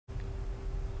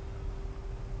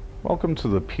Welcome to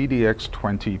the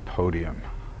PDX20 Podium.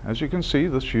 As you can see,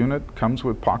 this unit comes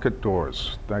with pocket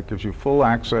doors. That gives you full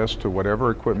access to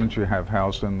whatever equipment you have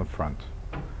housed in the front.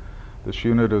 This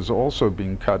unit is also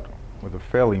being cut with a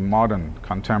fairly modern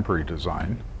contemporary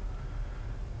design.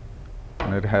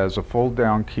 And it has a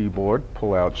fold-down keyboard,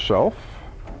 pull-out shelf,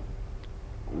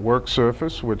 work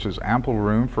surface, which is ample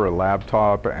room for a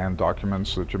laptop and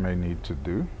documents that you may need to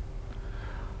do.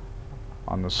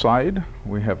 On the side,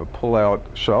 we have a pull-out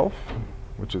shelf,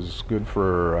 which is good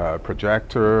for a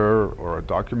projector or a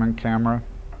document camera.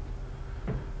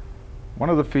 One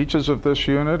of the features of this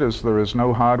unit is there is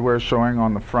no hardware showing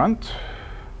on the front,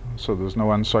 so there's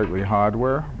no unsightly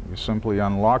hardware. You simply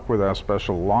unlock with our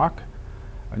special lock,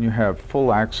 and you have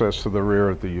full access to the rear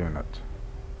of the unit.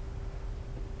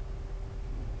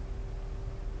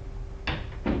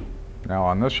 Now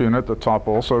on this unit, the top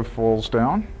also falls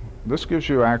down. This gives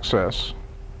you access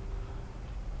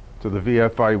to the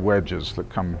VFI wedges that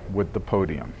come with the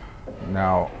podium.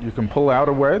 Now, you can pull out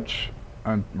a wedge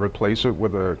and replace it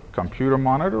with a computer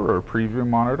monitor or a preview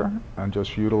monitor and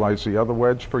just utilize the other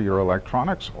wedge for your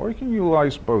electronics, or you can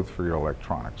utilize both for your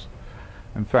electronics.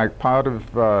 In fact, part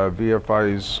of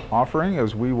VFI's offering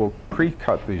is we will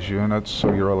pre-cut these units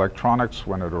so your electronics,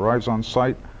 when it arrives on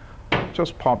site,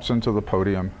 just pops into the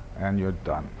podium and you're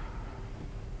done.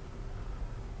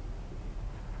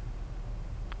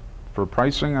 For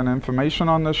pricing and information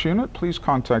on this unit, please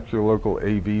contact your local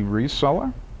AV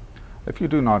reseller. If you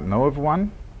do not know of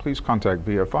one, please contact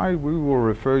VFI. We will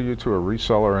refer you to a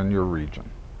reseller in your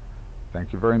region.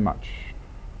 Thank you very much.